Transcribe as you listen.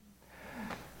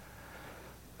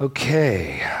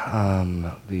Okay,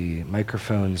 the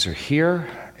microphones are here,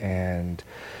 and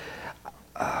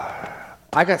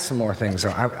I got some more things.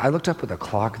 I looked up at the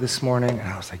clock this morning, and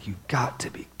I was like, you got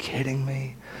to be kidding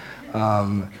me.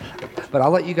 But I'll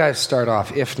let you guys start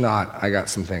off. If not, I got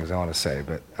some things I want to say.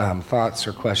 But thoughts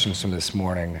or questions from this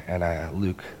morning, and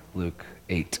Luke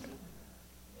 8.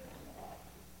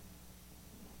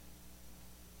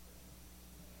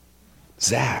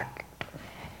 Zach.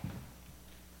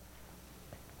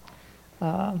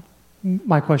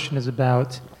 My question is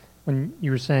about when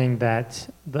you were saying that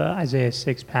the Isaiah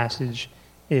 6 passage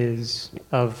is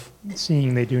of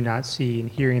seeing they do not see and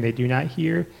hearing they do not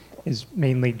hear is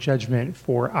mainly judgment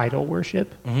for idol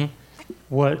worship. Mm-hmm.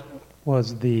 What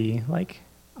was the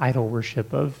idol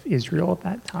worship of Israel at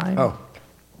that time? Oh.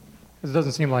 It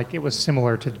doesn't seem like it was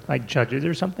similar to Judges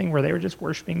or something where they were just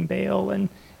worshiping Baal and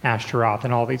Ashtaroth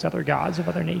and all these other gods of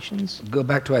other nations. Go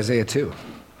back to Isaiah 2.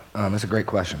 That's a great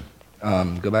question.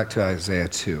 Go back to Isaiah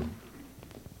 2.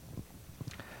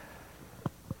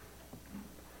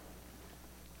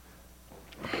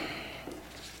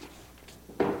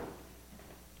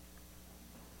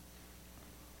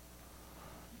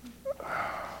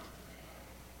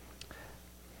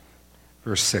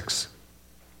 Verse 6.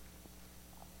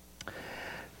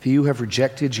 For you have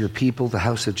rejected your people, the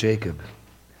house of Jacob,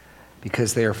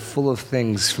 because they are full of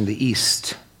things from the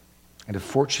east and of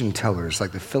fortune tellers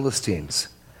like the Philistines.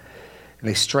 And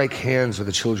they strike hands with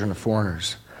the children of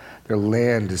foreigners. Their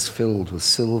land is filled with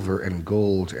silver and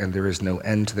gold, and there is no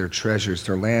end to their treasures.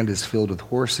 Their land is filled with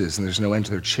horses, and there's no end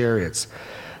to their chariots.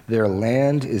 Their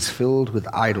land is filled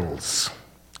with idols,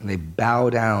 and they bow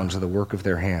down to the work of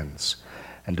their hands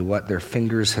and to what their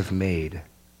fingers have made.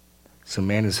 So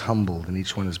man is humbled, and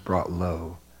each one is brought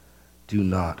low. Do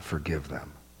not forgive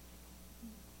them.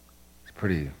 It's a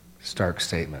pretty stark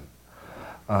statement.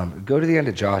 Go to the end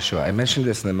of Joshua. I mentioned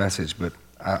this in the message, but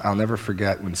I'll never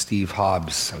forget when Steve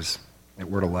Hobbs, I was at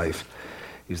Word of Life,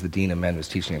 he was the dean of men, was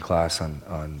teaching a class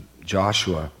on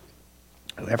Joshua.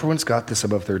 Everyone's got this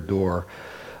above their door.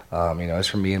 As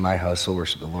for me and my house, we'll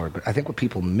worship the Lord. But I think what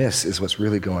people miss is what's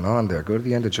really going on there. Go to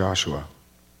the end of Joshua.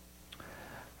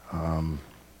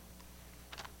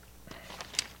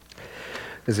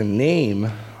 There's a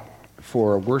name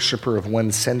for a worshiper of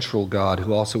one central God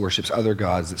who also worships other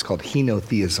gods. It's called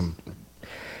henotheism.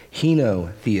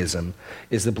 Henotheism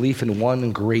is the belief in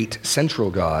one great central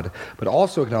God, but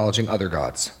also acknowledging other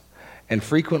gods. And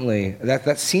frequently,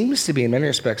 that seems to be, in many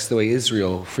respects, the way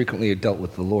Israel frequently dealt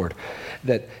with the Lord.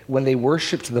 That when they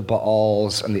worshipped the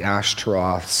Baals and the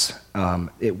Ashtaroths,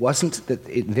 it wasn't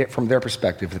that, from their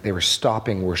perspective, that they were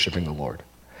stopping worshiping the Lord.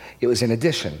 It was in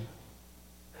addition.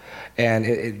 And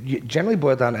it generally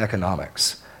boiled down to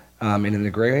economics. In an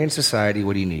agrarian society,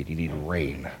 what do you need? You need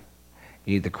rain.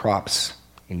 You need the crops,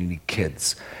 and you need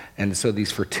kids. And so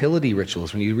these fertility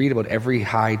rituals, when you read about every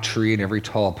high tree and every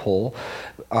tall pole,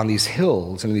 on these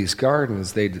hills and these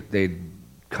gardens, they'd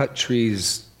cut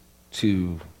trees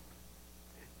to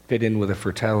fit in with a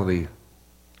fertility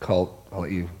cult.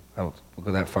 I won't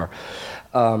go that far.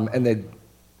 And they'd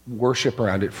worship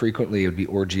around it frequently. It would be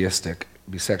orgiastic,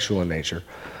 be sexual in nature.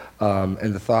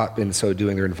 And the thought, in so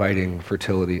doing, they're inviting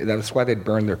fertility. That's why they'd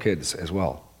burn their kids as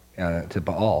well to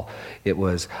Baal. It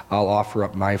was, I'll offer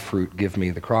up my fruit, give me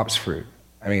the crop's fruit.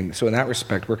 I mean, so in that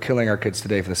respect, we're killing our kids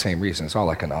today for the same reason. It's all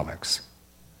economics.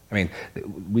 I mean,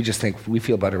 we just think we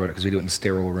feel better about it because we do it in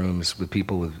sterile rooms with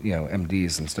people with,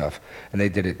 MDs and stuff. And they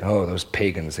did it, those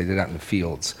pagans, they did that in the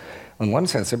fields. In one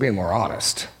sense, they're being more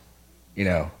honest,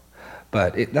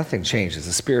 But nothing changes.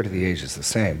 The spirit of the age is the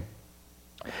same.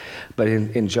 But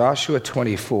in Joshua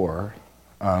 24,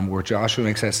 where Joshua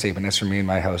makes that statement, as for me and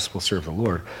my house will serve the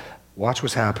Lord, watch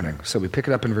what's happening. So we pick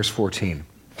it up in verse 14.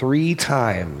 3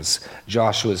 times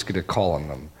Joshua is going to call on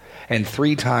them, and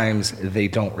 3 times they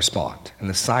don't respond, and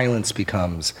the silence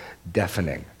becomes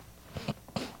deafening.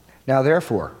 Now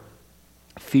therefore,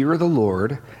 fear the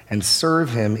Lord and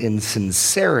serve him in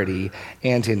sincerity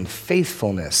and in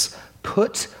faithfulness.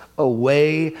 Put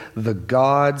away the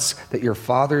gods that your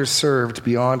fathers served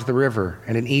beyond the river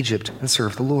and in Egypt, and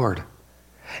serve the Lord.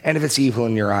 And if it's evil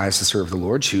in your eyes to serve the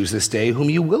Lord, choose this day whom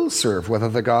you will serve, whether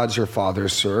the gods your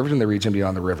fathers served in the region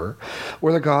beyond the river,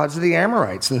 or the gods of the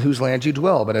Amorites in whose land you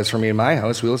dwell. But as for me and my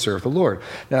house, we will serve the Lord.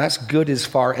 Now that's good as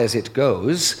far as it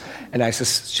goes, and I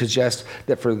suggest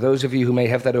that for those of you who may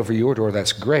have that over your door,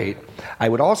 that's great. I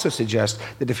would also suggest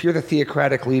that if you're the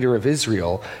theocratic leader of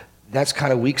Israel, that's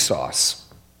kind of weak sauce.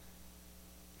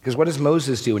 Because what does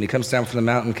Moses do when he comes down from the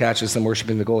mountain, catches them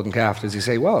worshiping the golden calf? Does he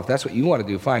say, well, if that's what you want to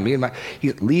do, fine.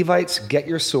 Levites, get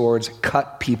your swords,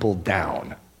 cut people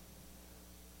down.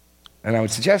 And I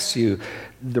would suggest to you,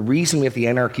 the reason we have the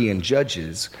anarchy in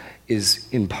Judges is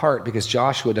in part because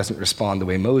Joshua doesn't respond the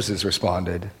way Moses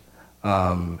responded.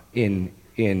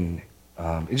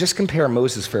 Just compare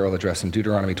Moses' farewell address in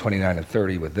Deuteronomy 29 and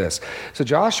 30 with this. So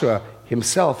Joshua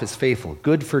himself is faithful.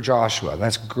 Good for Joshua.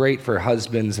 That's great for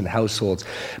husbands and households.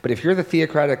 But if you're the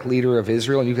theocratic leader of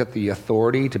Israel and you've got the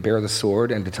authority to bear the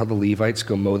sword and to tell the Levites,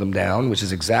 go mow them down, which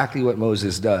is exactly what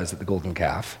Moses does at the golden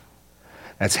calf.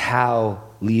 That's how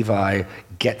Levi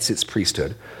gets its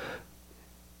priesthood.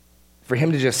 For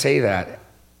him to just say that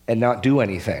and not do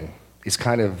anything is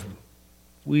kind of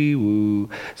wee-woo.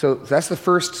 So that's the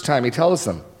first time he tells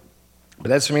them,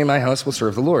 but as for me and my house will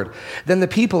serve the Lord. Then the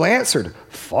people answered,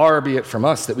 far be it from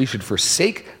us that we should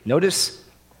forsake. Notice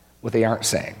what they aren't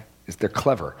saying. They're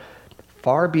clever.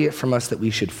 Far be it from us that we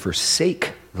should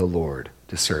forsake the Lord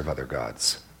to serve other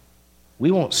gods. We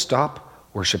won't stop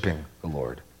worshiping the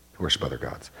Lord. Worship other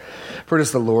gods. For it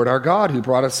is the Lord our God who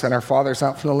brought us and our fathers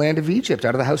out from the land of Egypt,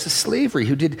 out of the house of slavery,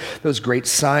 who did those great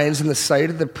signs in the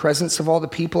sight of the presence of all the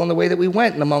people on the way that we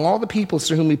went, and among all the peoples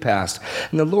through whom we passed.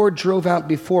 And the Lord drove out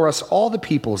before us all the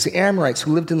peoples, the Amorites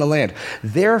who lived in the land.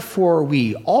 Therefore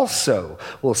we also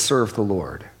will serve the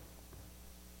Lord,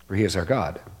 for he is our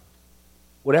God.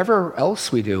 Whatever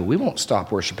else we do, we won't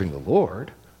stop worshiping the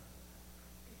Lord.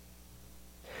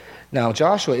 Now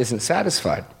Joshua isn't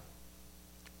satisfied,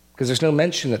 because there's no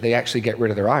mention that they actually get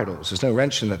rid of their idols. There's no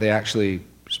mention that they actually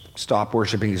stop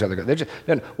worshiping these other gods.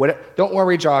 Don't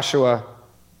worry, Joshua.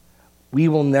 We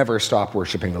will never stop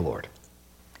worshiping the Lord.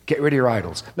 Get rid of your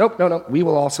idols. Nope, no. We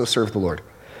will also serve the Lord.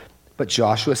 But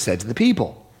Joshua said to the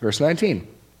people, verse 19,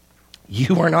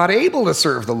 you are not able to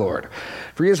serve the Lord,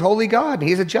 for he is holy God, and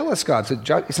he's a jealous God. So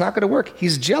it's not going to work.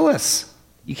 He's jealous.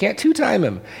 You can't two-time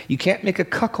him. You can't make a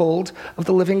cuckold of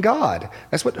the living God.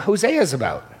 That's what Hosea is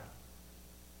about.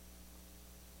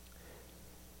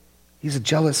 He's a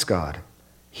jealous God.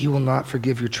 He will not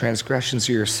forgive your transgressions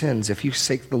or your sins. If you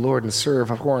forsake the Lord and serve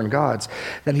foreign gods,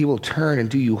 then he will turn and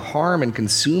do you harm and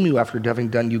consume you after having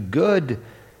done you good.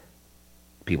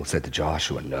 People said to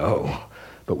Joshua, no,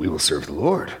 but we will serve the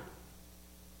Lord.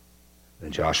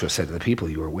 Then Joshua said to the people,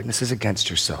 you are witnesses against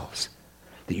yourselves,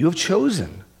 that you have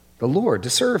chosen the Lord to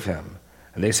serve him.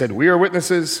 And they said, we are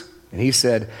witnesses. And he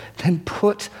said, then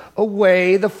put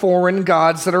away the foreign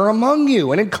gods that are among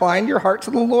you and incline your heart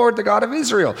to the Lord, the God of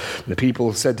Israel. And the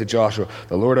people said to Joshua,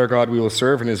 the Lord our God we will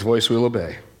serve, and his voice we will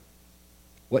obey.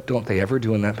 What don't they ever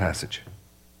do in that passage?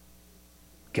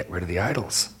 Get rid of the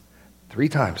idols. 3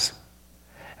 times.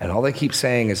 And all they keep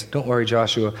saying is, don't worry,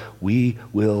 Joshua, we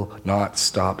will not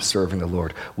stop serving the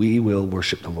Lord. We will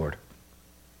worship the Lord.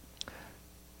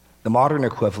 The modern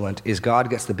equivalent is God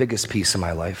gets the biggest piece of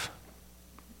my life.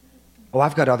 Oh,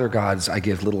 I've got other gods I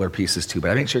give littler pieces to,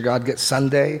 but I make sure God gets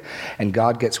Sunday and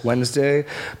God gets Wednesday,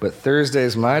 but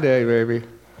Thursday's my day, baby.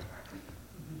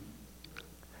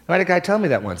 I had a guy tell me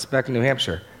that once back in New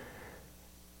Hampshire.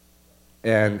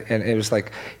 And it was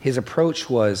like, his approach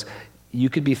was, you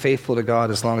could be faithful to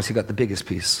God as long as you got the biggest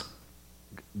piece.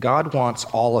 God wants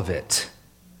all of it.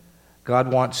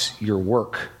 God wants your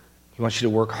work. He wants you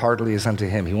to work heartily as unto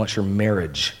him. He wants your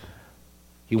marriage.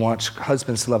 He wants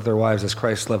husbands to love their wives as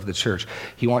Christ loved the church.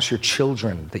 He wants your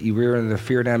children, that you rear in the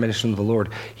fear and admonition of the Lord.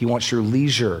 He wants your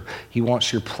leisure. He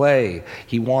wants your play.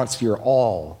 He wants your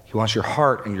all. He wants your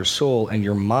heart and your soul and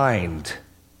your mind.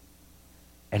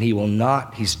 And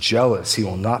he's jealous. He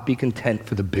will not be content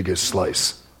for the biggest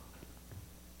slice.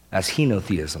 That's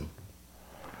henotheism.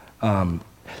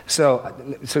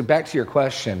 So back to your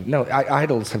question. No,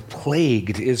 idols have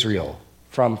plagued Israel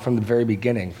from the very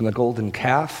beginning, from the golden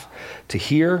calf to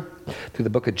here, through the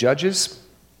book of Judges.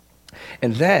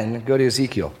 And then go to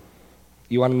Ezekiel.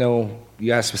 You want to know,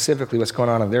 you ask specifically what's going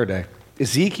on in their day.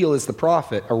 Ezekiel is the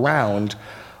prophet around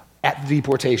at the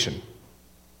deportation.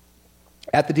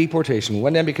 At the deportation,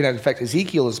 when Nebuchadnezzar, in fact,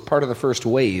 Ezekiel is part of the first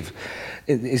wave.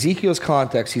 In Ezekiel's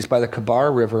context, he's by the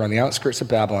Kabar River on the outskirts of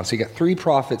Babylon. So you got 3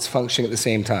 prophets functioning at the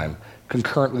same time,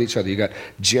 concurrent with each other. You got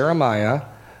Jeremiah,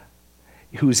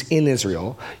 who's in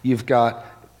Israel. You've got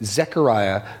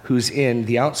Zechariah, who's in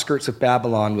the outskirts of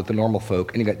Babylon with the normal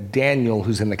folk, and you got Daniel,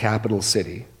 who's in the capital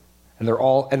city. And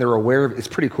they're aware of it. It's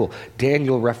pretty cool.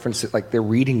 Daniel references it like they're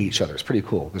reading each other. It's pretty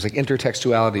cool. There's like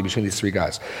intertextuality between these 3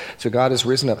 guys. So God has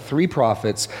risen up 3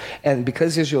 prophets, and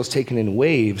because Israel's taken in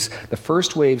waves, the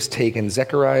first wave's taken,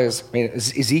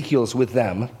 Ezekiel's with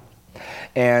them,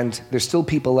 and there's still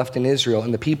people left in Israel,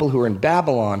 and the people who are in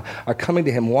Babylon are coming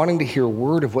to him wanting to hear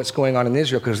word of what's going on in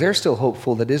Israel, because they're still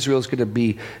hopeful that Israel's going to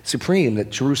be supreme,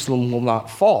 that Jerusalem will not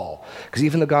fall. Because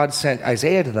even though God sent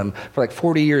Isaiah to them for like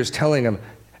 40 years telling them,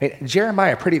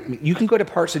 Jeremiah, you can go to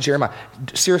parts of Jeremiah.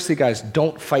 Seriously, guys,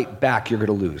 don't fight back. You're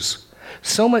going to lose.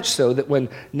 So much so that when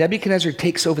Nebuchadnezzar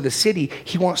takes over the city,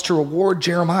 he wants to reward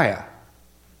Jeremiah.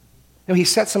 He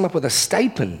sets him up with a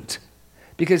stipend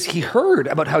because he heard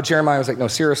about how Jeremiah was like, no,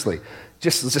 seriously,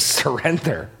 just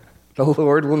surrender. The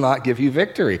Lord will not give you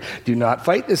victory. Do not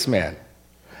fight this man.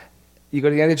 You go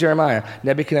to the end of Jeremiah,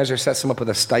 Nebuchadnezzar sets him up with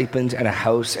a stipend and a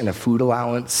house and a food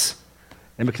allowance.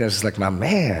 Nebuchadnezzar's like, my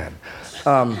man.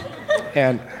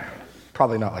 And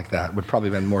probably not like that. Would probably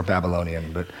have been more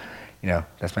Babylonian, but,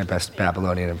 that's my best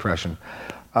Babylonian impression.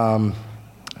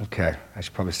 Okay, I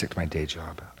should probably stick to my day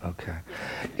job. Okay.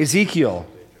 Ezekiel.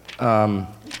 14.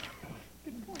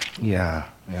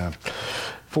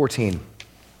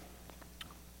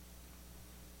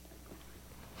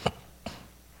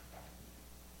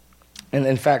 And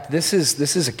in fact, this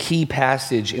is a key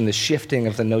passage in the shifting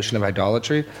of the notion of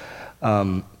idolatry,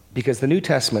 because the New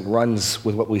Testament runs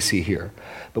with what we see here.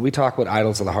 But we talk about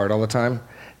idols of the heart all the time.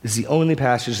 This is the only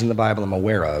passage in the Bible I'm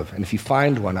aware of, and if you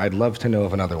find one, I'd love to know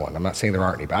of another one. I'm not saying there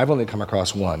aren't any, but I've only come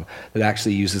across one that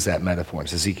actually uses that metaphor.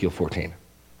 It's Ezekiel 14.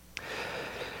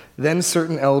 Then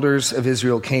certain elders of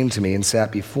Israel came to me and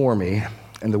sat before me,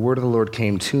 and the word of the Lord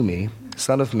came to me,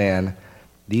 Son of man,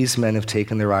 these men have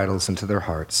taken their idols into their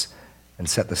hearts and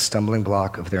set the stumbling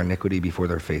block of their iniquity before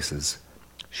their faces.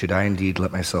 Should I indeed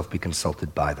let myself be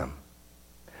consulted by them?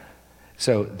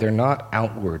 So they're not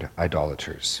outward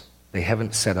idolaters. They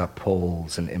haven't set up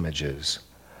poles and images,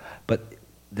 but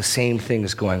the same thing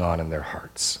is going on in their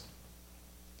hearts.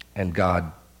 And God,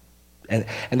 and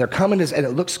they're coming, and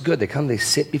it looks good. They come, they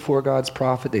sit before God's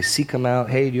prophet, they seek him out.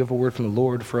 Hey, do you have a word from the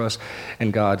Lord for us?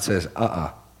 And God says,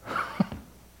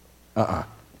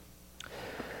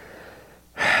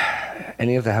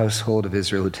 Any of the household of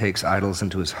Israel who takes idols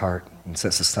into his heart and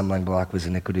sets the stumbling block of his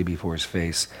iniquity before his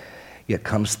face, yet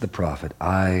comes to the prophet,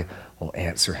 I will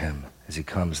answer him as he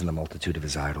comes in the multitude of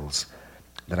his idols,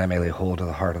 that I may lay hold of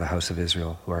the heart of the house of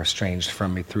Israel, who are estranged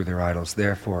from me through their idols.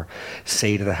 Therefore,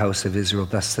 say to the house of Israel,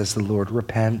 thus says the Lord,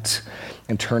 repent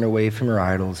and turn away from your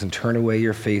idols and turn away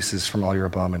your faces from all your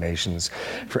abominations.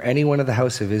 For anyone of the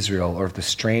house of Israel, or of the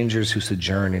strangers who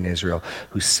sojourn in Israel,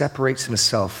 who separates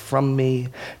himself from me,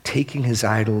 taking his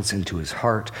idols into his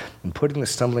heart and putting the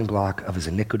stumbling block of his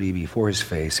iniquity before his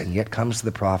face, and yet comes to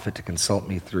the prophet to consult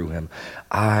me through him,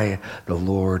 I, the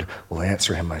Lord, will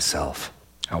answer him myself.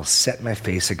 I will set my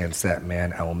face against that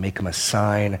man. I will make him a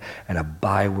sign and a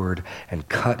byword and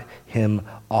cut him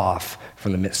off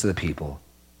from the midst of the people.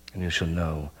 And you shall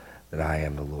know that I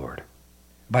am the Lord.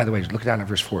 By the way, look down at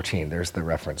verse 14. There's the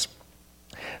reference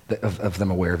of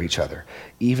them aware of each other.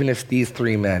 Even if these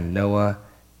three men, Noah,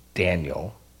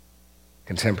 Daniel,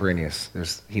 contemporaneous,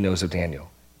 he knows of Daniel,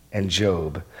 and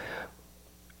Job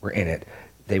were in it,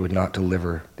 they would only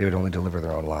deliver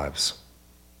their own lives.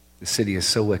 The city is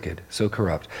so wicked, so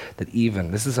corrupt, that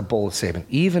this is a bold statement,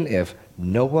 even if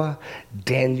Noah,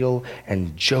 Daniel,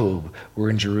 and Job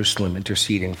were in Jerusalem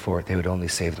interceding for it, they would only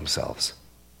save themselves.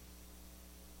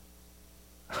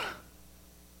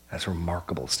 That's a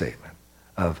remarkable statement.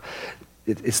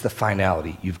 It's the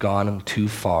finality. You've gone too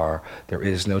far. There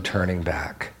is no turning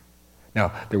back.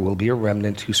 Now, there will be a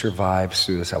remnant who survives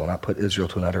through this. I will not put Israel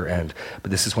to an utter end.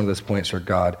 But this is one of those points where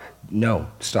God, no,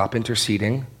 stop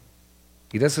interceding.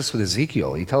 He does this with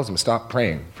Ezekiel. He tells him, stop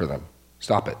praying for them.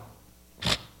 Stop it.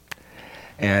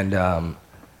 And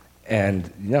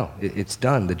it's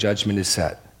done. The judgment is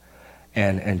set.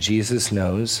 And Jesus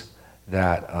knows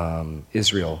that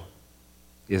Israel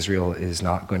is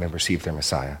not going to receive their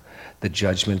Messiah. The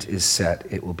judgment is set.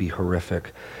 It will be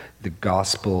horrific. The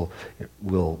gospel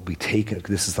will be taken.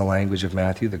 This is the language of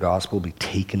Matthew. The gospel will be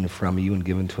taken from you and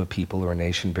given to a people or a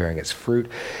nation bearing its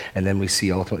fruit. And then we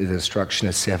see ultimately the destruction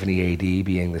of 70 AD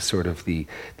being the sort of the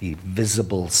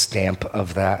visible stamp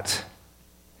of that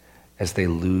as they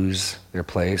lose their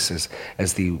place,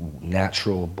 as the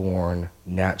natural-born,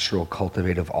 natural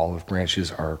cultivative olive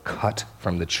branches are cut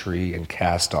from the tree and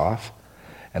cast off,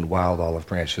 and wild olive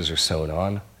branches are sown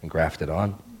on and grafted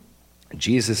on.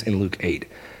 Jesus in Luke 8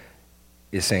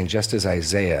 is saying, just as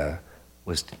Isaiah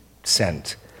was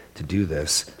sent to do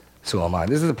this, so am I.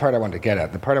 This is the part I wanted to get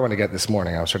at. The part I wanted to get this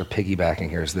morning, I was sort of piggybacking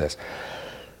here, is this.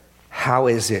 How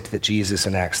is it that Jesus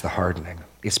enacts the hardening?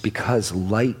 It's because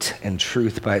light and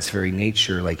truth by its very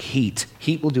nature, like heat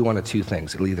will do one of two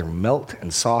things. It'll either melt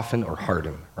and soften or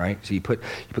harden, right? So you put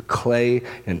clay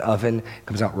in an oven, it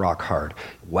comes out rock hard.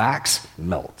 Wax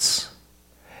melts.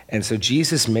 And so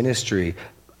Jesus' ministry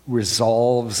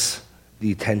resolves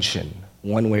the tension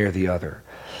one way or the other.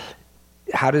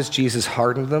 How does Jesus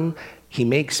harden them? He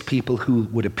makes people who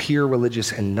would appear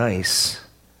religious and nice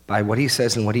by what he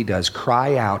says and what he does,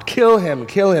 cry out, kill him,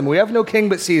 kill him. We have no king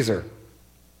but Caesar.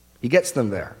 He gets them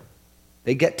there.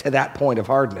 They get to that point of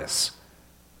hardness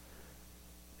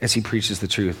as he preaches the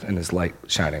truth and his light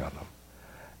shining on them.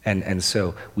 And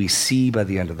so we see by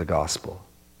the end of the gospel,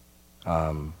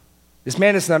 this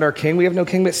man is not our king. We have no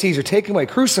king but Caesar. Take him away.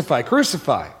 Crucify,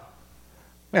 crucify.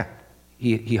 Yeah,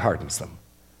 he hardens them.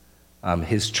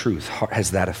 His truth has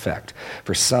that effect.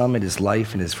 For some, it is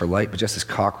life and it is for light, but just as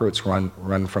cockroaches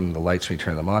run from the lights when you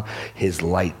turn them on, his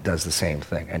light does the same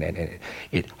thing. And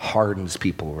it hardens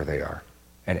people where they are.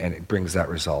 And it brings that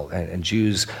result. And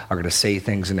Jews are going to say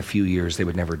things in a few years they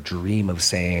would never dream of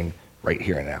saying right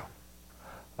here and now.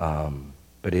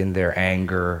 But in their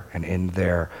anger and in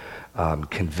their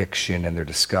conviction and their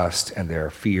disgust and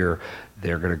their fear,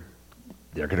 they're going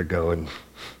to go and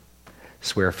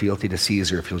swear fealty to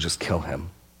Caesar if you'll just kill him.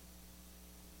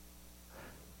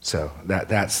 So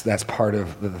that's part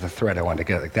of the thread I wanted to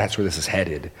get. Like, that's where this is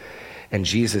headed. And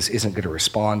Jesus isn't going to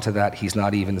respond to that. He's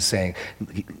not even saying,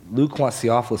 Luke wants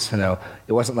Theophilus to know,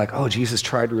 it wasn't like, oh, Jesus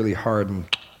tried really hard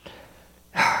and,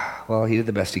 well, he did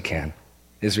the best he can.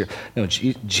 Israel. No,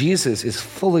 Jesus is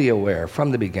fully aware from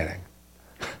the beginning.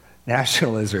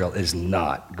 National Israel is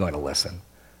not going to listen.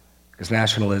 Because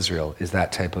national Israel is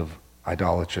that type of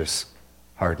idolatrous,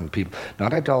 hardened people.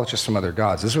 Not idolatrous from other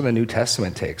gods. This is where the New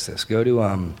Testament takes this. Go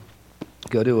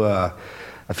to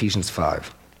Ephesians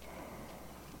 5.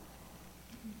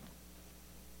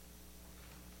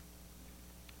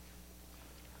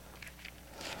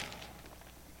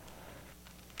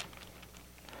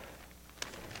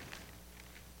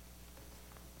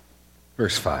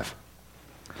 Verse 5.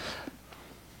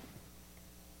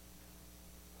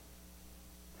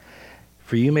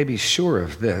 For you may be sure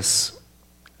of this,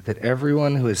 that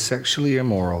everyone who is sexually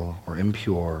immoral or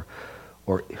impure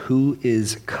or who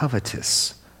is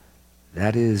covetous,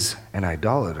 that is, an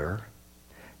idolater,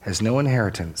 has no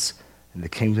inheritance in the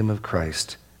kingdom of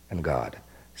Christ and God.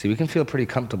 See, we can feel pretty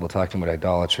comfortable talking about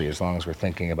idolatry as long as we're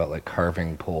thinking about like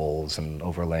carving poles and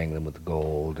overlaying them with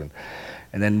gold. And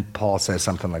then Paul says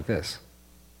something like this.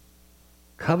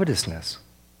 Covetousness,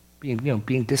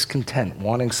 being discontent,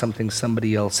 wanting something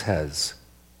somebody else has,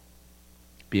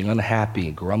 being unhappy,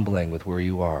 grumbling with where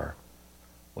you are,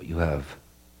 what you have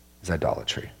is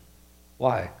idolatry.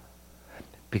 Why?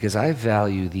 Because I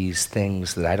value these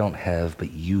things that I don't have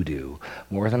but you do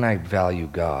more than I value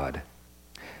God.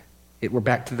 We're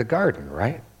back to the garden,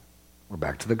 right? We're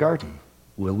back to the garden.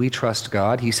 Will we trust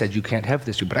God? He said you can't have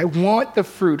this tree, but I want the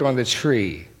fruit on the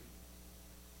tree.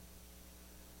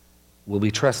 Will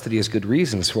we trust that he has good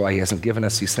reasons for why he hasn't given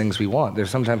us these things we want? There's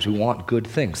sometimes we want good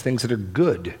things that are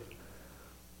good.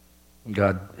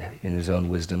 God, in his own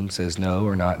wisdom, says no,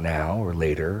 or not now, or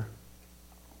later.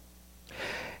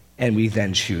 And we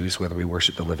then choose whether we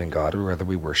worship the living God or whether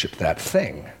we worship that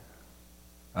thing.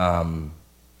 It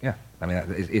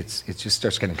just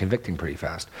starts getting convicting pretty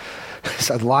fast.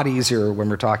 It's a lot easier when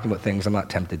we're talking about things I'm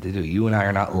not tempted to do. You and I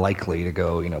are not likely to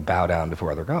go, bow down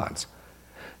before other gods,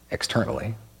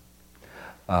 externally.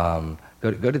 Go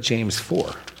to James 4.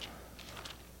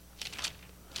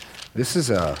 This is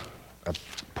a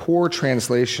poor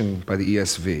translation by the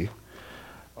ESV,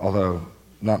 although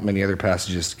not many other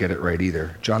passages get it right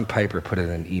either. John Piper put in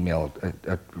an email,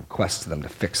 a request to them to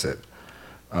fix it.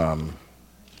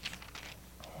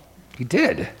 He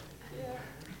did.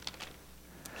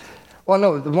 Well,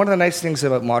 no, one of the nice things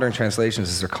about modern translations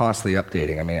is they're constantly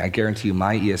updating. I mean, I guarantee you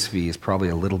my ESV is probably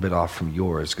a little bit off from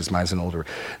yours because mine's an older.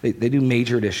 They do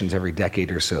major editions every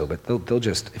decade or so, but they'll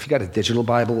just, if you got a digital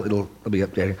Bible, it'll be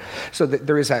updating. So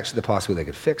there is actually the possibility they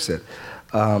could fix it.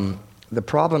 The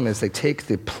problem is they take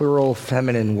the plural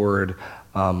feminine word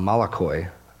malakoi,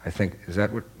 I think, is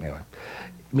that what, anyway,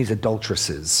 it means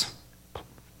adulteresses,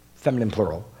 feminine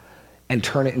plural, and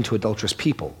turn it into adulterous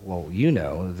people. Well, you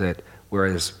know that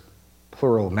whereas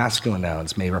plural masculine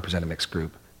nouns may represent a mixed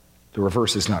group, the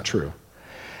reverse is not true.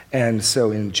 And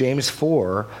so in James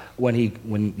 4, when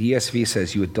ESV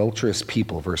says, you adulterous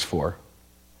people, verse 4,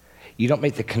 you don't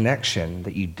make the connection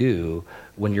that you do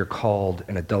when you're called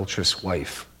an adulterous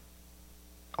wife.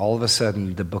 All of a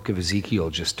sudden, the book of Ezekiel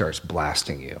just starts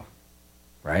blasting you,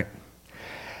 right?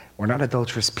 We're not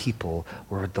adulterous people,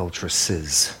 we're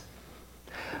adulteresses.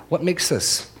 What makes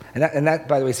us, and that,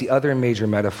 by the way, is the other major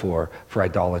metaphor for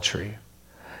idolatry,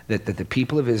 that the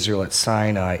people of Israel at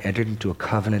Sinai entered into a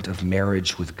covenant of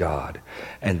marriage with God,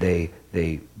 and they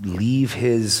leave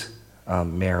his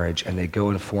marriage and they go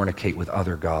and fornicate with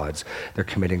other gods. They're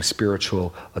committing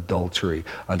spiritual adultery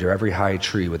under every high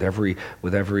tree with every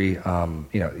you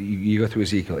go through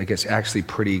Ezekiel, it gets actually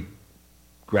pretty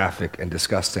graphic and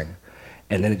disgusting,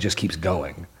 and then it just keeps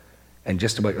going. And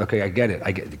just about, okay, I get it.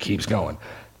 It keeps going.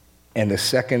 And the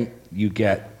second you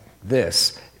get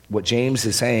this, what James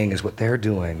is saying is what they're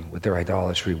doing with their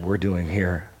idolatry, we're doing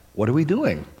here. What are we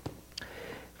doing?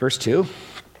 Verse 2,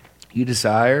 you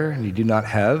desire and you do not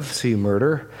have, so you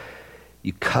murder.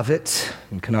 You covet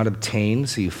and cannot obtain,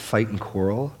 so you fight and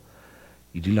quarrel.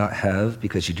 You do not have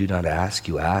because you do not ask.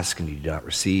 You ask and you do not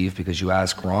receive because you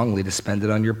ask wrongly to spend it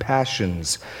on your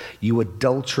passions. You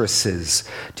adulteresses,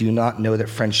 do you not know that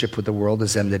friendship with the world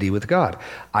is enmity with God?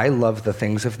 I love the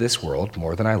things of this world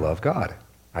more than I love God.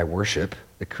 I worship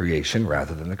the creation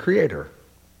rather than the creator.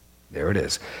 There it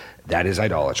is. That is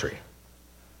idolatry.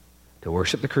 To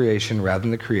worship the creation rather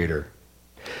than the creator.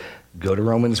 Go to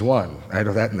Romans 1. I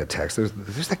have that in the text.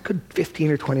 There's that good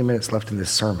 15 or 20 minutes left in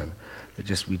this sermon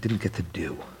that we didn't get to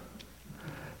do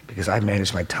because I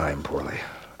managed my time poorly.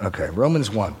 Okay,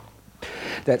 Romans 1.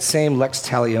 That same lex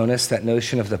talionis, that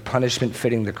notion of the punishment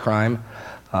fitting the crime,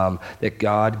 that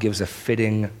God gives a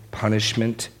fitting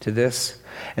punishment to this,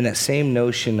 and that same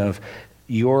notion of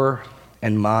your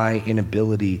and my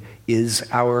inability is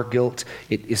our guilt.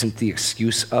 It isn't the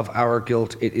excuse of our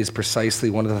guilt. It is precisely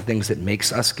one of the things that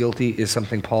makes us guilty, is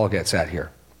something Paul gets at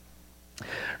here.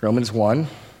 Romans 1,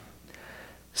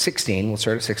 16, we'll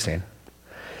start at 16.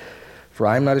 For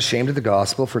I am not ashamed of the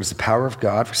gospel, for it is the power of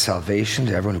God for salvation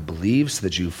to everyone who believes, to the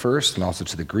Jew first, and also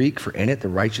to the Greek. For in it the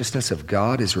righteousness of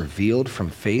God is revealed from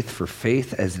faith for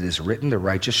faith, as it is written, the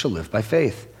righteous shall live by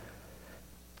faith.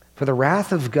 For the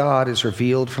wrath of God is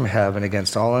revealed from heaven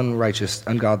against all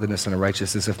ungodliness and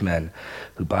unrighteousness of men,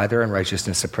 who by their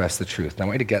unrighteousness suppress the truth. Now I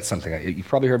want you to get something. You've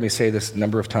probably heard me say this a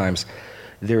number of times.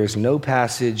 There is no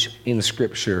passage in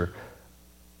Scripture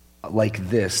like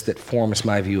this that forms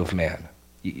my view of man.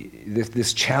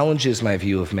 This challenges my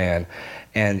view of man,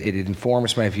 and it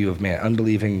informs my view of man.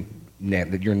 Unbelieving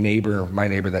that your neighbor, my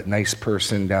neighbor, that nice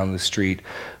person down the street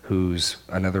who's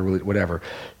another, whatever.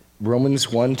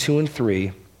 Romans 1, 2, and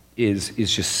 3 is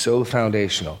just so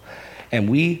foundational. And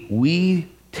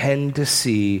we tend to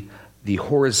see the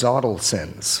horizontal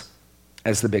sins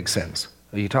as the big sins.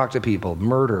 You talk to people,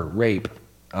 murder, rape,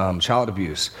 child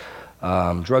abuse,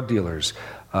 drug dealers,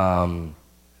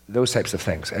 those types of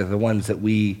things are the ones that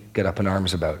we get up in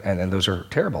arms about, and those are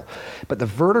terrible. But the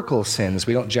vertical sins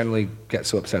we don't generally get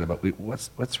so upset about.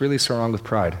 What's really so wrong with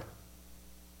pride?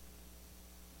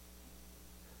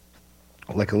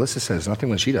 Like Alyssa says, nothing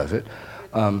when she does it.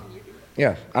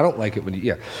 Yeah, I don't like it when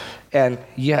you, And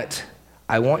yet,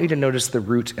 I want you to notice the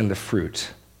root and the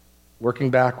fruit. Working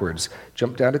backwards,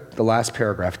 jump down to the last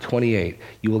paragraph, 28.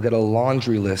 You will get a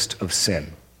laundry list of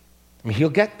sin. I mean, he'll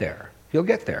get there. He'll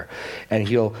get there. And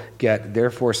he'll get,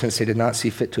 therefore, since they did not see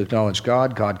fit to acknowledge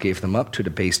God, God gave them up to a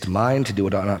debased mind to do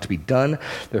what ought not to be done.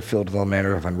 They're filled with all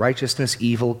manner of unrighteousness,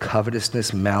 evil,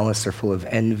 covetousness, malice. They're full of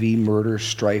envy, murder,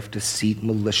 strife, deceit,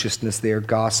 maliciousness. They are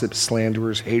gossips,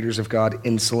 slanderers, haters of God,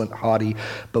 insolent, haughty,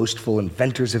 boastful,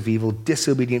 inventors of evil,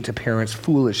 disobedient to parents,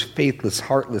 foolish, faithless,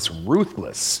 heartless,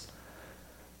 ruthless.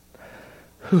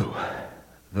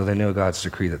 Though they know God's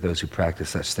decree that those who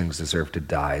practice such things deserve to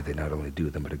die, they not only do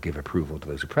them, but to give approval to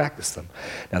those who practice them.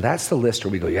 Now that's the list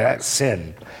where we go, yeah, that's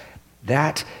sin.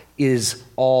 That is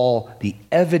all the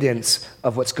evidence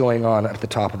of what's going on at the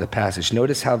top of the passage.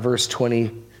 Notice how verse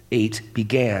 28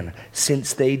 began.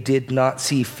 Since they did not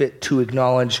see fit to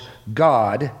acknowledge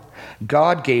God,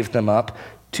 God gave them up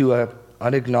to an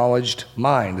unacknowledged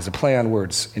mind. There's a play on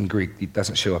words in Greek. It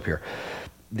doesn't show up here.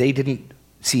 They didn't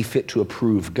see fit to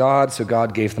approve God, so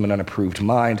God gave them an unapproved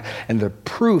mind. And the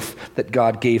proof that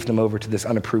God gave them over to this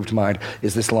unapproved mind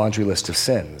is this laundry list of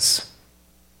sins.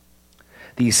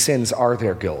 These sins are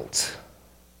their guilt.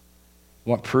 You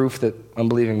want proof that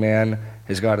unbelieving man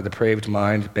has got a depraved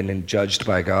mind, been judged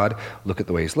by God? Look at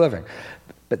the way he's living.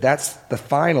 But that's the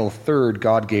final third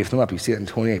God gave them up. You see it in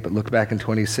 28, but look back in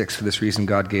 26. For this reason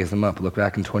God gave them up. Look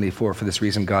back in 24. For this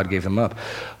reason God gave them up.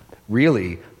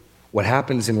 Really, what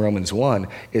happens in Romans 1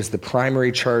 is the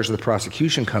primary charge of the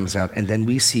prosecution comes out, and then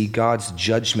we see God's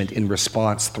judgment in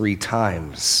response 3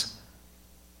 times.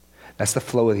 That's the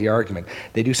flow of the argument.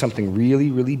 They do something really,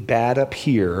 really bad up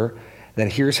here, then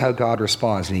here's how God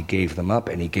responds, and he gave them up,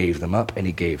 and he gave them up, and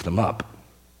he gave them up.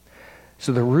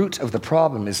 So the root of the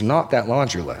problem is not that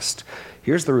laundry list.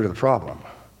 Here's the root of the problem.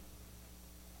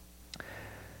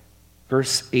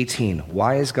 Verse 18,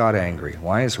 why is God angry?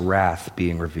 Why is wrath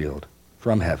being revealed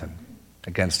from heaven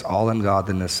against all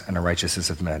ungodliness and unrighteousness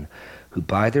of men, who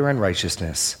by their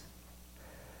unrighteousness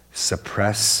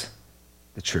suppress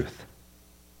the truth?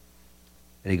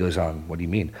 And he goes on, what do you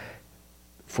mean?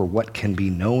 For what can be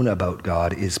known about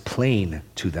God is plain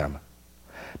to them,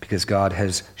 because God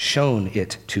has shown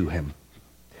it to him.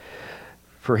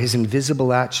 For his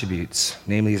invisible attributes,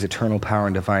 namely his eternal power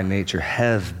and divine nature,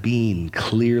 have been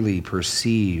clearly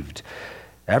perceived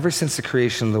ever since the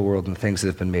creation of the world and the things that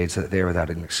have been made, so that they are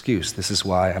without an excuse. This is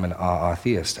why I'm an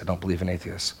theist. I don't believe in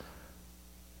atheists.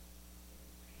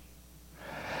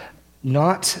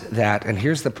 Not that, and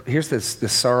here's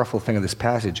this sorrowful thing of this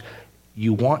passage,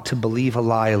 you want to believe a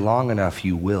lie long enough,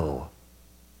 you will.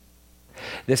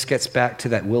 This gets back to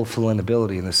that willful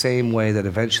inability in the same way that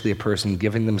eventually a person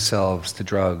giving themselves to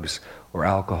drugs or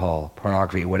alcohol,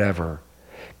 pornography, whatever,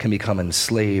 can become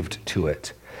enslaved to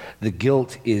it. The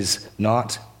guilt is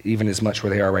not even as much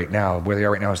where they are right now. Where they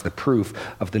are right now is the proof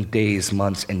of the days,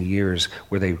 months, and years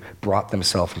where they brought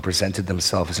themselves and presented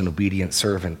themselves as an obedient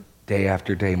servant day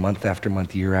after day, month after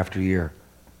month, year after year.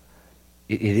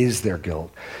 It is their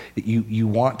guilt. You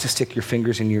want to stick your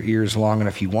fingers in your ears long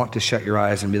enough. You want to shut your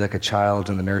eyes and be like a child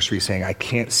in the nursery saying, I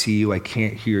can't see you, I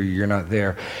can't hear you, you're not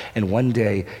there. And one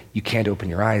day, you can't open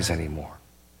your eyes anymore.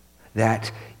 That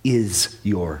is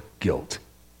your guilt.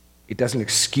 It doesn't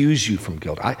excuse you from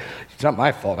guilt. It's not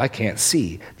my fault, I can't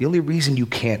see. The only reason you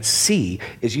can't see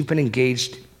is you've been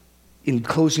engaged in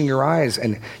closing your eyes.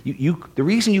 And the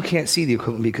reason you can't see the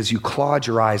equivalent because you clawed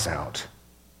your eyes out.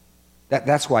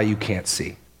 That's why you can't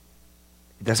see.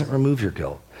 It doesn't remove your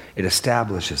guilt. It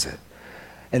establishes it.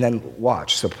 And then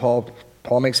watch. So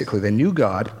Paul makes it clear. They knew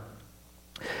God.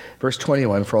 Verse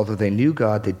 21, for although they knew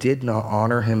God, they did not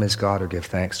honor him as God or give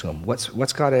thanks to him.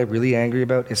 What's God really angry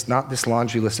about? It's not this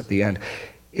laundry list at the end.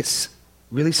 It's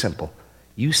really simple.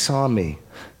 You saw me.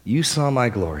 You saw my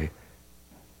glory.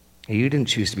 And you didn't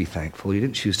choose to be thankful. You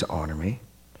didn't choose to honor me.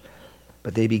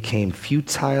 But they became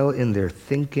futile in their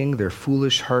thinking. Their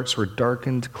foolish hearts were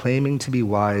darkened. Claiming to be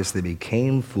wise, they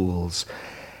became fools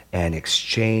and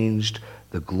exchanged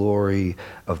the glory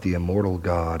of the immortal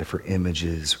God for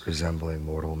images resembling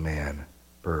mortal man,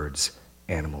 birds,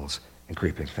 animals, and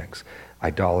creeping things.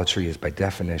 Idolatry is by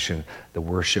definition the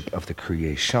worship of the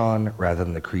creation rather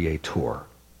than the creator.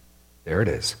 There it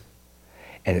is.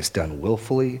 And it's done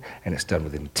willfully, and it's done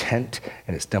with intent,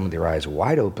 and it's done with your eyes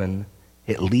wide open.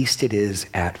 At least it is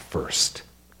at first.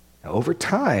 Now, over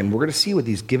time, we're going to see with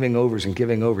these giving overs,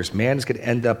 man is going to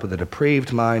end up with a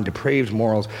depraved mind, depraved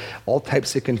morals, all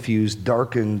types of confused,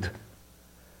 darkened.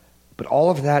 But all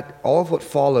of what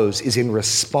follows is in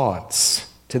response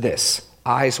to this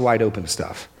eyes wide open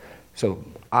stuff. So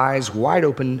eyes wide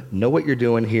open, know what you're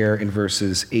doing here in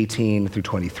verses 18 through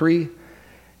 23.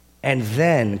 And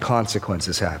then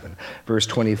consequences happen. Verse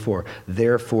 24,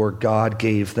 therefore God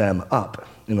gave them up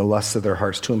in the lusts of their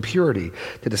hearts to impurity,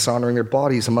 to dishonoring their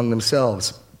bodies among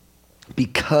themselves,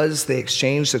 because they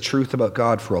exchanged the truth about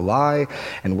God for a lie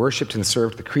and worshipped and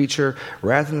served the creature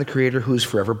rather than the Creator who is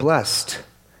forever blessed.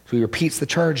 So he repeats the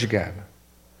charge again.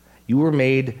 You were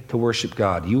made to worship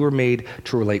God. You were made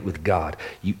to relate with God.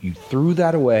 You threw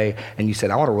that away and you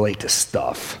said, I want to relate to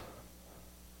stuff.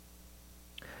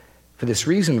 For this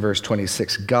reason, verse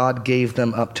 26, God gave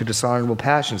them up to dishonorable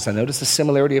passions. Now notice the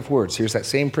similarity of words. Here's that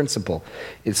same principle.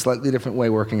 It's a slightly different way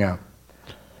working out.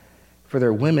 For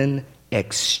their women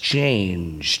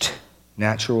exchanged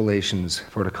natural relations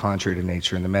for the contrary to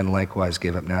nature, and the men likewise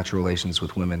gave up natural relations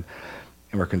with women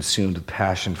and were consumed with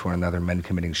passion for another, men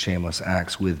committing shameless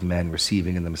acts with men,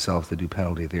 receiving in themselves the due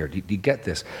penalty there. Do you get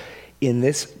this? In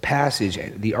this passage,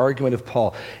 the argument of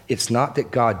Paul, it's not that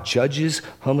God judges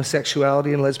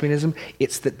homosexuality and lesbianism,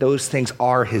 it's that those things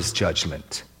are his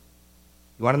judgment.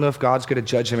 You want to know if God's going to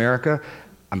judge America?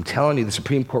 I'm telling you, the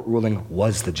Supreme Court ruling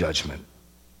was the judgment.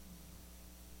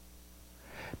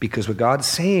 Because what God's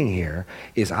saying here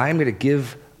is, I'm going to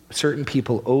give certain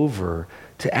people over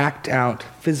to act out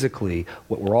physically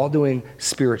what we're all doing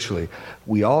spiritually.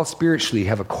 We all spiritually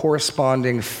have a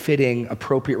corresponding, fitting,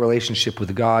 appropriate relationship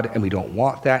with God, and we don't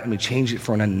want that, and we change it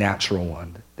for an unnatural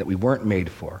one that we weren't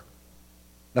made for.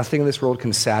 Nothing in this world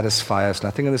can satisfy us.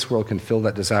 Nothing in this world can fill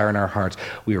that desire in our hearts.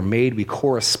 We are made, we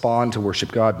correspond to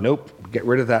worship God. Nope, get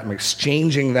rid of that. I'm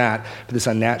exchanging that for this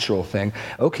unnatural thing.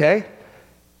 Okay,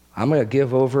 I'm going to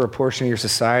give over a portion of your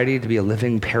society to be a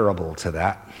living parable to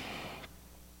that.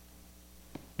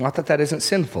 Not that that isn't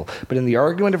sinful, but in the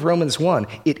argument of Romans 1,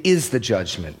 it is the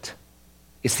judgment.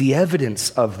 It's the evidence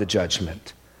of the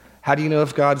judgment. How do you know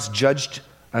if God's judged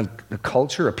a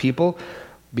culture, a people?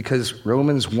 Because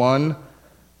Romans 1,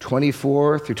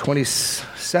 24 through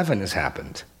 27 has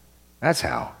happened. That's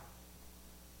how.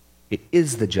 It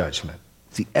is the judgment.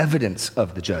 It's the evidence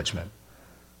of the judgment.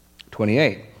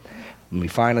 28. When we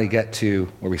finally get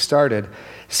to where we started,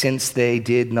 since they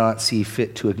did not see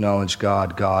fit to acknowledge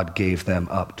God, God gave them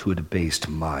up to a debased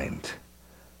mind.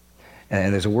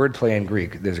 And there's a word play in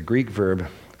Greek. There's a Greek verb,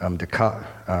 krino.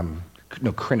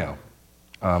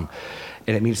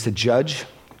 And it means to judge,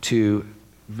 to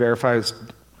verify, is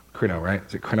krino, right?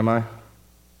 Is it krinomai?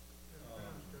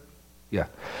 Yeah.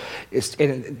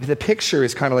 And the picture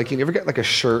is kind of like, you ever get like a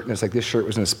shirt and it's like this shirt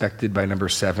was inspected by number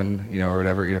 7, or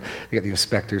whatever, you got the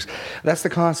inspectors. That's the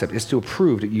concept, is to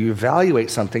approve, that you evaluate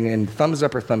something and thumbs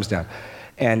up or thumbs down.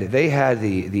 And they had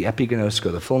the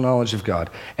epigenosko, the full knowledge of God,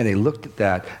 and they looked at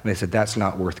that and they said, that's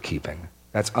not worth keeping.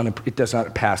 It does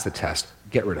not pass the test.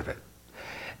 Get rid of it.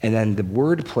 And then the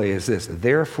word play is this: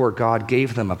 therefore God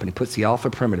gave them up, and he puts the alpha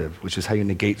primitive, which is how you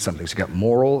negate something. So you got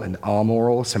moral and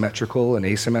amoral, symmetrical and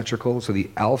asymmetrical. So the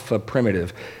alpha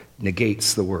primitive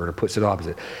negates the word or puts it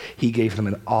opposite. He gave them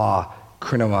an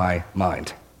krinomai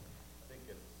mind. I think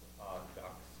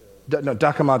it's No,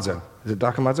 dakamazo. Is it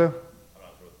dakamazo? I'm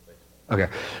not sure what the place is. Okay.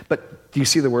 But do you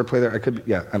see the word play there? I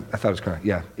thought it was correct.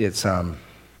 Yeah, it's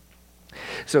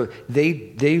so they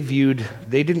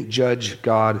didn't judge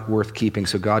God worth keeping,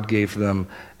 so God gave them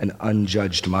an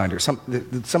unjudged mind, or some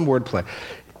wordplay.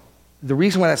 The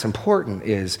reason why that's important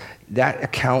is that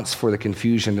accounts for the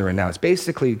confusion they're in now. It's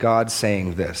basically God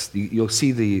saying this. You'll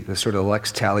see the sort of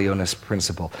lex talionis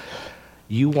principle.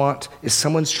 If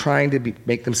someone's trying to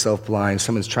make themselves blind,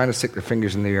 someone's trying to stick their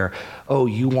fingers in the air, oh,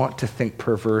 you want to think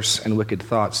perverse and wicked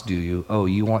thoughts, do you? Oh,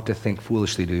 you want to think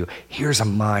foolishly, do you? Here's a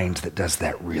mind that does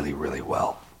that really, really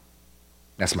well.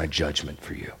 That's my judgment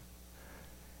for you.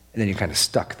 And then you're kind of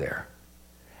stuck there.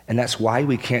 And that's why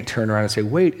we can't turn around and say,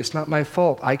 wait, it's not my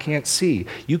fault. I can't see.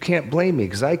 You can't blame me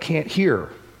because I can't hear.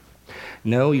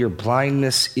 No, your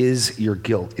blindness is your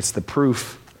guilt. It's the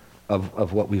proof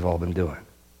of what we've all been doing.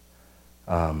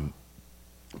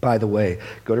 By the way,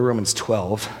 go to Romans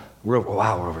 12. We're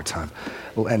over time.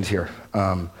 We'll end here.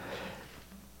 I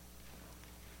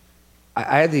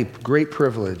had the great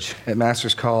privilege at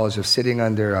Master's College of sitting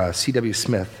under C.W.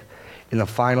 Smith in the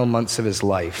final months of his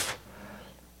life.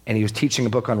 And he was teaching a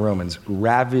book on Romans,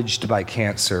 ravaged by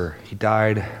cancer. He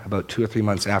died about 2 or 3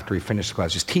 months after he finished the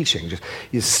class, just teaching.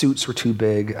 His suits were too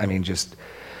big. I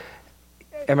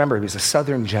remember he was a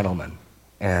Southern gentleman.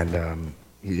 And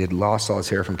he had lost all his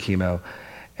hair from chemo,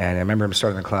 and I remember him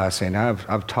starting the class saying,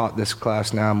 I've taught this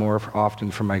class now more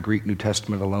often from my Greek New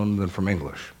Testament alone than from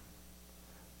English.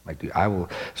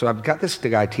 So I've got the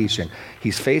guy teaching.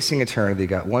 He's facing eternity,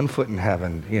 got 1 foot in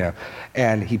heaven,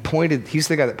 and he's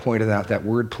the guy that pointed out that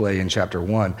wordplay in chapter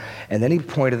 1, and then he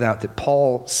pointed out that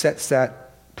Paul sets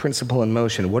that principle in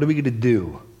motion. What are we going to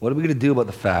do? What are we going to do about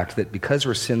the fact that because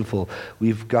we're sinful,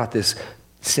 we've got this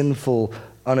sinful,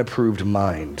 unapproved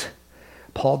mind?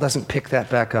 Paul doesn't pick that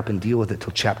back up and deal with it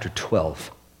till chapter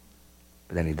 12.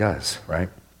 But then he does, right?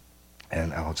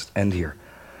 And I'll just end here.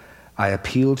 I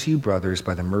appeal to you, brothers,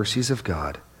 by the mercies of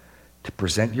God, to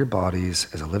present your bodies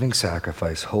as a living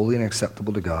sacrifice, holy and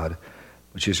acceptable to God,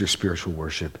 which is your spiritual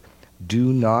worship.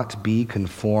 Do not be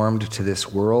conformed to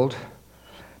this world,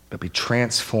 but be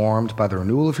transformed by the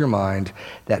renewal of your mind,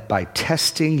 that by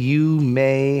testing you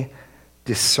may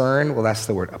discern, well, that's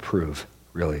the word, approve,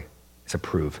 really. It's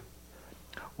approve.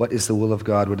 What is the will of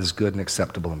God, what is good and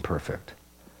acceptable and perfect?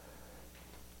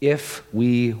 If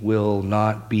we will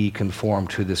not be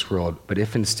conformed to this world, but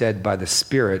if instead by the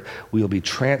Spirit we will be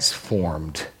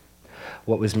transformed,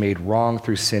 what was made wrong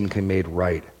through sin can be made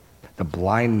right. The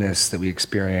blindness that we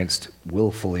experienced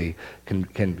willfully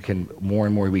can more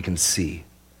and more we can see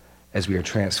as we are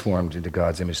transformed into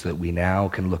God's image, so that we now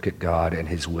can look at God and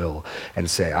his will and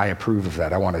say, I approve of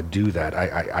that, I want to do that,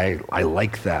 I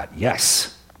like that,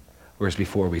 yes. Whereas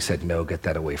before we said, no, get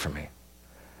that away from me.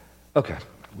 Okay,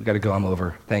 we got to go. I'm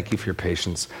over. Thank you for your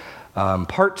patience.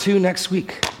 Part 2 next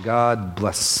week. God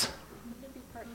bless.